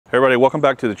Hey everybody, welcome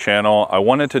back to the channel. I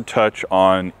wanted to touch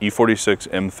on E46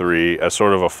 M3 as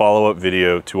sort of a follow-up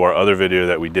video to our other video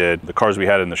that we did, the cars we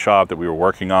had in the shop that we were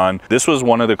working on. This was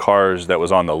one of the cars that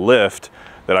was on the lift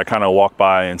that I kind of walked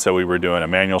by and said we were doing a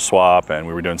manual swap and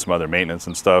we were doing some other maintenance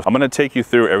and stuff. I'm going to take you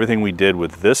through everything we did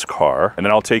with this car, and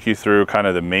then I'll take you through kind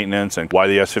of the maintenance and why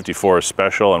the S54 is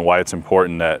special and why it's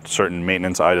important that certain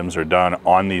maintenance items are done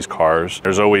on these cars.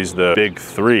 There's always the big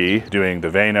three, doing the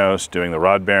Vanos, doing the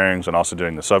rod bearings, and also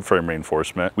doing the subframe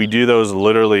reinforcement. We do those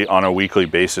literally on a weekly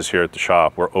basis here at the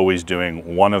shop. We're always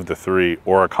doing one of the three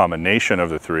or a combination of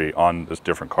the three on the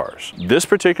different cars. This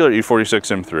particular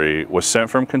E46 M3 was sent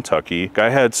from Kentucky.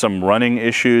 Guy had some running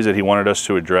issues that he wanted us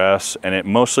to address, and it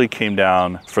mostly came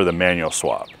down for the manual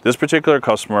swap. This particular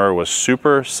customer was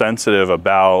super sensitive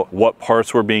about what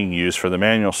parts were being used for the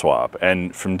manual swap.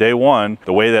 And from day one,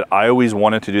 the way that I always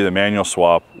wanted to do the manual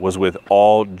swap was with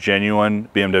all genuine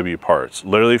BMW parts,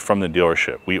 literally from the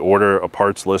dealership. We order a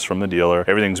parts list from the dealer.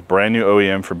 Everything's brand new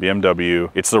OEM for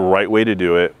BMW. It's the right way to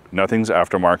do it. Nothing's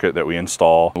aftermarket that we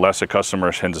install, unless a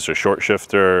customer sends us a short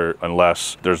shifter,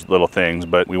 unless there's little things,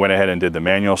 but we went ahead and did the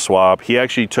manual swap. He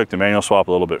actually took the manual swap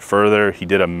a little bit further. He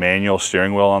did a manual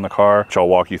steering wheel on the car, which I'll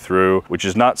walk you through, which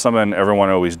is not something everyone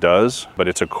always does, but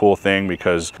it's a cool thing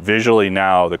because visually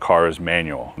now the car is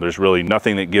manual. There's really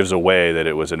nothing that gives away that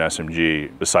it was an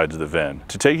SMG besides the VIN.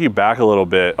 To take you back a little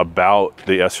bit about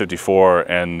the S54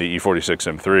 and the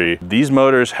E46 M3, these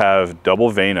motors have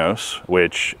double Vanos,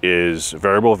 which is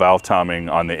variable valve timing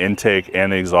on the intake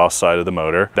and the exhaust side of the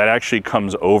motor. That actually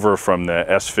comes over from the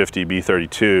S50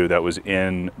 B32 that was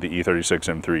in the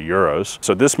E36 M3 Euros.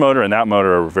 So this motor and that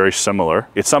motor are very similar.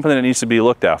 It's something that needs to be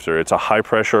looked after. It's a high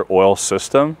pressure oil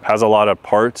system, has a lot of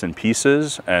parts and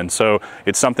pieces, and so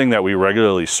it's something that we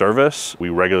regularly service, we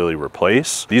regularly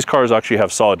replace. These cars actually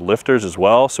have solid lifters as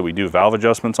well, so we do valve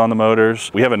adjustments on the motors.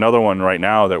 We have another one right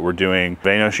now that we're doing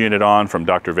Vanos unit on from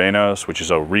Dr. Vanos, which is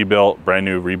a brand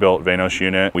new rebuilt Vanos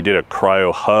unit. We did a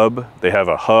cryo hub. They have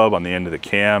a hub on the end of the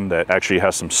cam that actually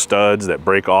has some studs that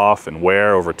break off and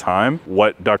wear over time.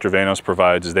 What Dr. Vanos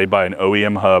provides is they buy an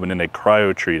OEM hub and then they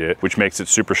cryo treat it, which makes it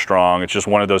super strong. It's just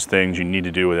one of those things you need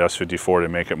to do with S54 to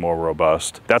make it more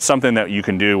robust. That's something that you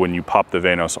can do when you pop the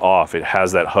Vanos off. It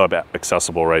has that hub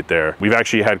accessible right there. We've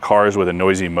actually had cars with a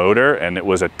noisy motor and it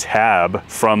was a tab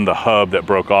from the hub that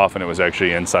broke off and it was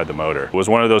actually inside the motor. It was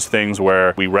one of those things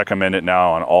where we recommend it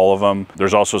now on all of them.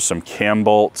 There's also some cam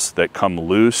bolts that come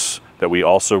loose that we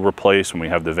also replace when we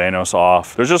have the Vanos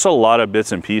off. There's just a lot of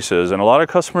bits and pieces, and a lot of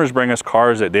customers bring us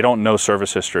cars that they don't know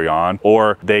service history on,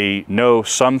 or they know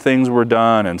some things were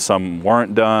done and some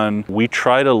weren't done. We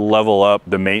try to level up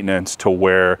the maintenance to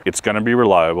where it's gonna be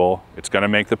reliable, it's gonna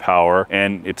make the power,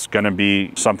 and it's gonna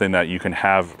be something that you can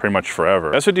have pretty much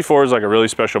forever. S54 is like a really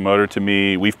special motor to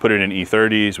me. We've put it in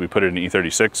E30s, we put it in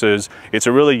E36s. It's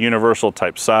a really universal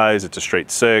type size, it's a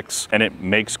straight six, and it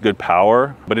makes good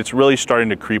power, but it's really starting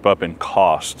to creep up in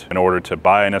cost in order to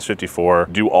buy an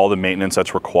S54, do all the maintenance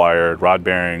that's required, rod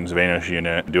bearings, Vanos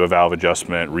unit, do a valve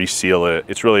adjustment, reseal it.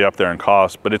 It's really up there in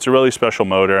cost, but it's a really special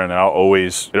motor, and it'll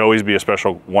always be a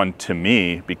special one to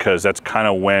me because that's kind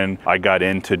of when I got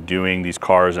into doing these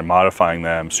cars and modifying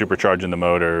them, supercharging the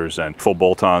motors and full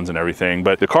bolt-ons and everything.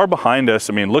 But the car behind us,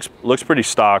 I mean, looks pretty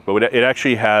stock, but it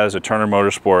actually has a Turner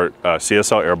Motorsport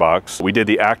CSL airbox. We did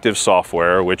the active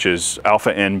software, which is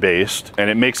Alpha N based, and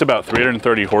it makes about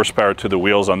 330 horsepower to the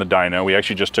wheels on the dyno. We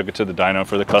actually just took it to the dyno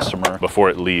for the customer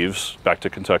before it leaves back to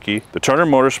Kentucky. The Turner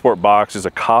Motorsport box is a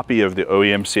copy of the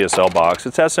OEM CSL box.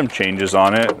 It has some changes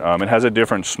on it. It has a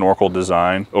different snorkel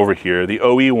design over here. The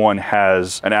OE one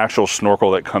has an actual snorkel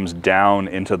that comes down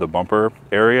into the bumper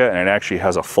area, and it actually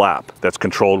has a flap that's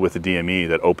controlled with the DME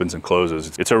that opens and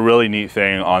closes. It's a really neat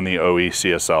thing on the OE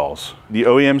CSLs. The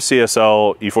OEM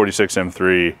CSL E46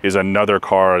 M3 is another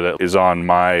car that is on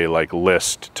my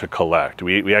list to collect.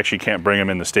 We actually can't bring them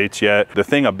in the States yet. The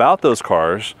thing about those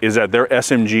cars is that they're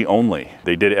SMG only.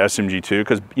 They did SMG2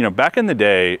 because, you know, back in the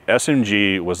day,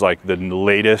 SMG was like the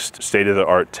latest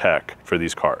state-of-the-art tech for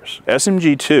these cars.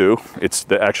 SMG2, it's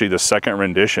actually the second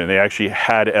rendition. They actually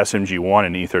had SMG1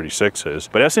 and E36s,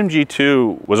 but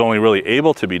SMG2 was only really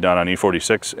able to be done on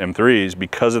E46 M3s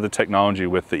because of the technology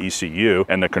with the ECU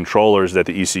and the controllers that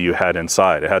the ECU had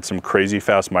inside. It had some crazy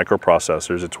fast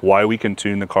microprocessors. It's why we can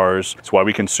tune the cars. It's why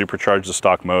we can supercharge the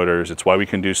stock motors. It's why we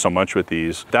can do so much with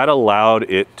these. That allowed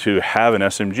it to have an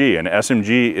SMG, and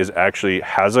SMG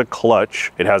has a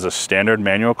clutch. It has a standard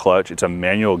manual clutch. It's a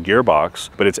manual gearbox,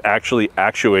 but it's actually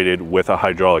actuated with a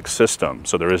hydraulic system.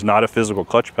 So there is not a physical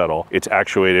clutch pedal. It's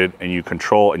actuated, and you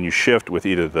control and you shift with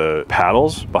either the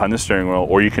paddles behind the steering wheel,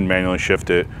 or you can manually shift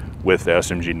it with the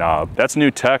SMG knob. That's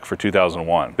new tech for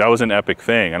 2001. That was an epic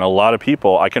thing. And a lot of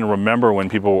people, I can remember when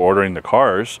people were ordering the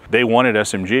cars, they wanted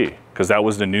SMG, because that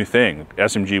was the new thing.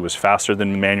 SMG was faster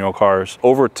than manual cars.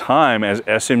 Over time, as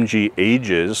SMG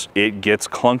ages, it gets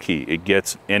clunky, it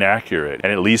gets inaccurate,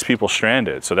 and it leaves people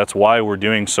stranded. So that's why we're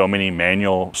doing so many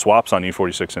manual swaps on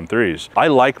E46 M3s. I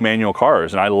like manual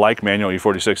cars, and I like manual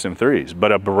E46 M3s,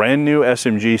 but a brand new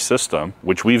SMG system,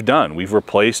 which we've done, we've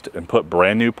replaced and put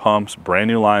brand new pumps, brand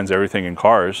new lines, everything in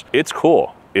cars, it's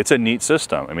cool. It's a neat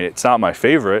system. I mean, it's not my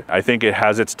favorite. I think it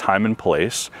has its time and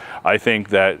place. I think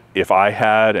that if I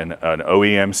had an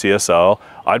OEM CSL,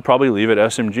 I'd probably leave it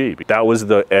SMG. That was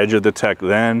the edge of the tech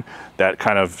then. That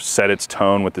kind of set its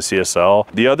tone with the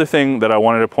CSL. The other thing that I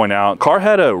wanted to point out, car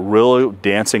had a real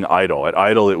dancing idle. At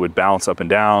idle, it would bounce up and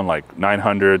down, like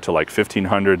 900 to like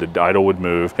 1500, the idle would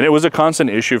move. And it was a constant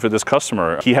issue for this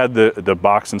customer. He had the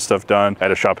box and stuff done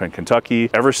at a shop in Kentucky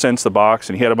ever since the box,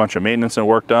 and he had a bunch of maintenance and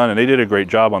work done, and they did a great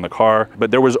job on the car. But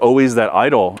there was always that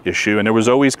idle issue, and there was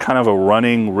always kind of a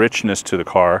running richness to the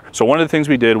car. So one of the things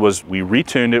we did was we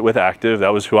retuned it with Active.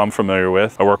 That was who I'm familiar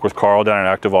with. I work with Carl down at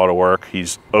Active Auto Work.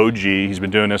 He's OG. He's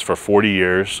been doing this for 40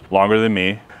 years, longer than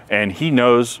me. And he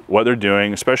knows what they're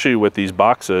doing, especially with these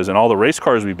boxes and all the race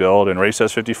cars we build and race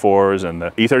S54s and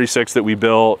the E36 that we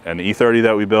built and the E30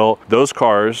 that we built. Those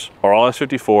cars are all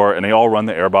S54 and they all run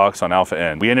the airbox on Alpha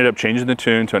N. We ended up changing the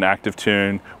tune to an active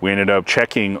tune. We ended up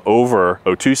checking over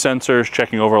O2 sensors,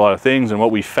 checking over a lot of things. And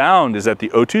what we found is that the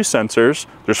O2 sensors,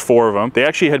 there's 4 of them, they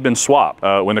actually had been swapped.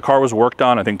 When the car was worked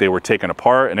on, I think they were taken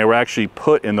apart and they were actually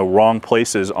put in the wrong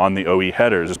places on the OE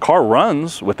headers. The car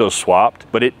runs with those swapped,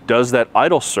 but it does that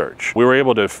idle search. We were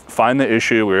able to find the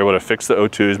issue. We were able to fix the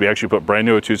O2s. We actually put brand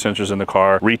new O2 sensors in the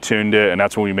car, retuned it, and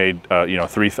that's when we made, I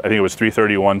think it was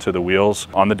 331 to the wheels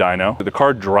on the dyno. The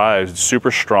car drives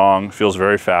super strong, feels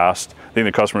very fast. I think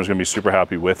the customer is going to be super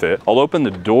happy with it. I'll open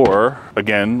the door.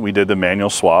 Again, we did the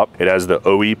manual swap. It has the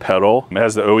OE pedal. It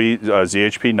has the OE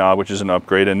ZHP knob, which is an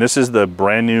upgrade. And this is the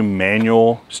brand new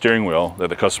manual steering wheel that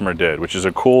the customer did, which is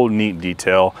a cool, neat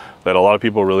detail that a lot of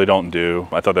people really don't do.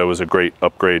 I thought that was a great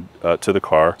upgrade to the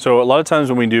car. So a lot of times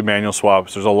when we do manual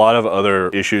swaps, there's a lot of other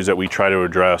issues that we try to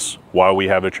address while we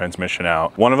have a transmission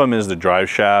out. One of them is the drive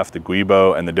shaft, the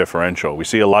guibo, and the differential. We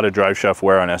see a lot of drive shaft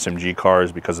wear on SMG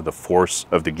cars because of the force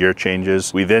of the gear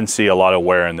changes. We then see a lot of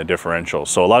wear in the differential.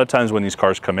 So a lot of times when these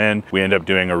cars come in, we end up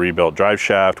doing a rebuilt drive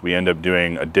shaft. We end up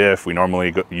doing a diff. We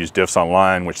normally use diffs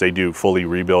online, which they do fully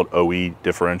rebuilt OE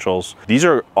differentials. These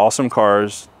are awesome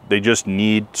cars. They just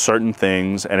need certain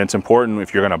things, and it's important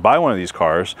if you're going to buy one of these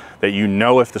cars that you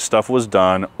know if the stuff was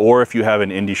done, or if you have an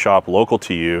indie shop local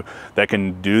to you that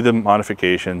can do the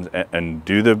modifications and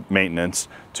do the maintenance,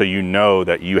 so you know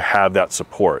that you have that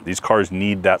support. These cars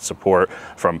need that support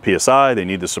from PSI, they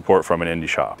need the support from an indie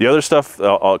shop. The other stuff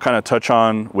I'll kind of touch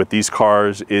on with these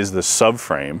cars is the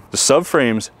subframe. The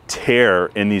subframes tear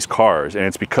in these cars, and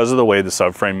it's because of the way the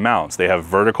subframe mounts. They have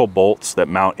vertical bolts that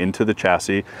mount into the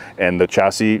chassis, and the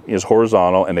chassis is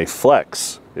horizontal and they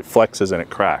flex. It flexes and it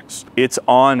cracks. It's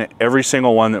on every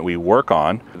single one that we work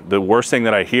on. The worst thing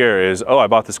that I hear is, oh, I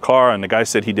bought this car and the guy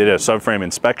said he did a subframe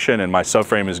inspection and my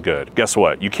subframe is good. Guess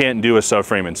what? You can't do a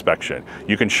subframe inspection.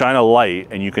 You can shine a light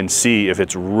and you can see if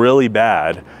it's really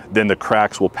bad, then the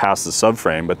cracks will pass the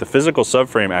subframe, but the physical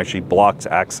subframe actually blocks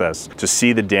access to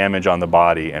see the damage on the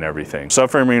body and everything.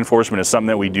 Subframe reinforcement is something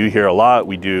that we do here a lot.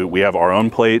 We have our own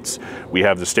plates. We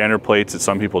have the standard plates that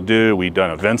some people do. We've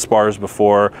done event spars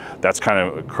before. That's kind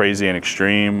of crazy and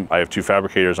extreme. I have 2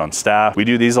 fabricators on staff. We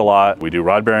do these a lot. We do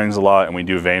rod bearings a lot, and we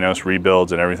do Vanos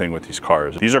rebuilds and everything with these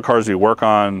cars. These are cars we work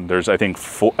on. There's I think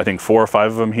 4 or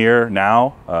 5 of them here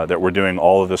now that we're doing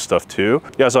all of this stuff too.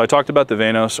 Yeah, so I talked about the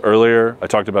Vanos earlier. I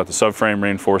talked about the subframe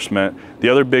reinforcement. The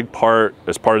other big part,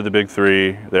 as part of the big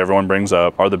 3 that everyone brings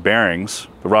up, are the bearings,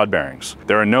 the rod bearings.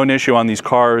 They're a known issue on these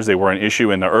cars. They were an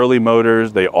issue in the early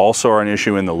motors. They also are an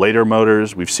issue in the later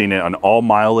motors. We've seen it on all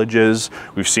mileages.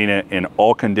 We've seen it in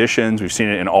all conditions. We've seen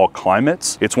it in all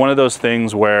climates. It's one of those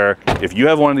things where if you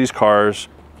have one of these cars,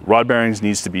 rod bearings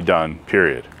needs to be done,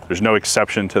 period. There's no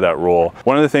exception to that rule.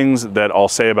 One of the things that I'll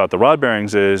say about the rod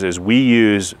bearings is we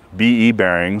use BE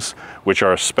bearings, which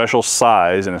are a special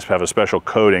size and have a special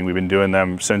coating. We've been doing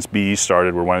them since BE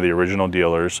started. We're one of the original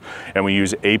dealers. And we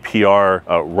use APR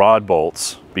rod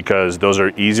bolts because those are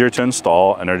easier to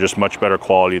install and they're just much better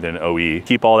quality than OE.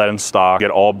 Keep all that in stock,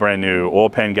 get all brand new oil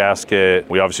pan gasket.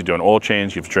 We obviously do an oil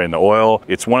change, you've drained the oil.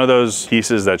 It's one of those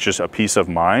pieces that's just a peace of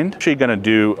mind. Actually gonna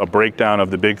do a breakdown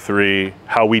of the big three,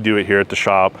 how we do it here at the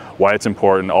shop, why it's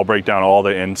important. I'll break down all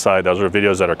the inside. Those are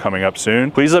videos that are coming up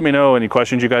soon. Please let me know any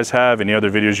questions you guys have, any other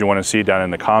videos you wanna see down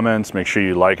in the comments. Make sure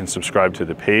you like and subscribe to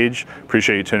the page.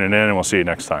 Appreciate you tuning in, and we'll see you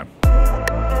next time.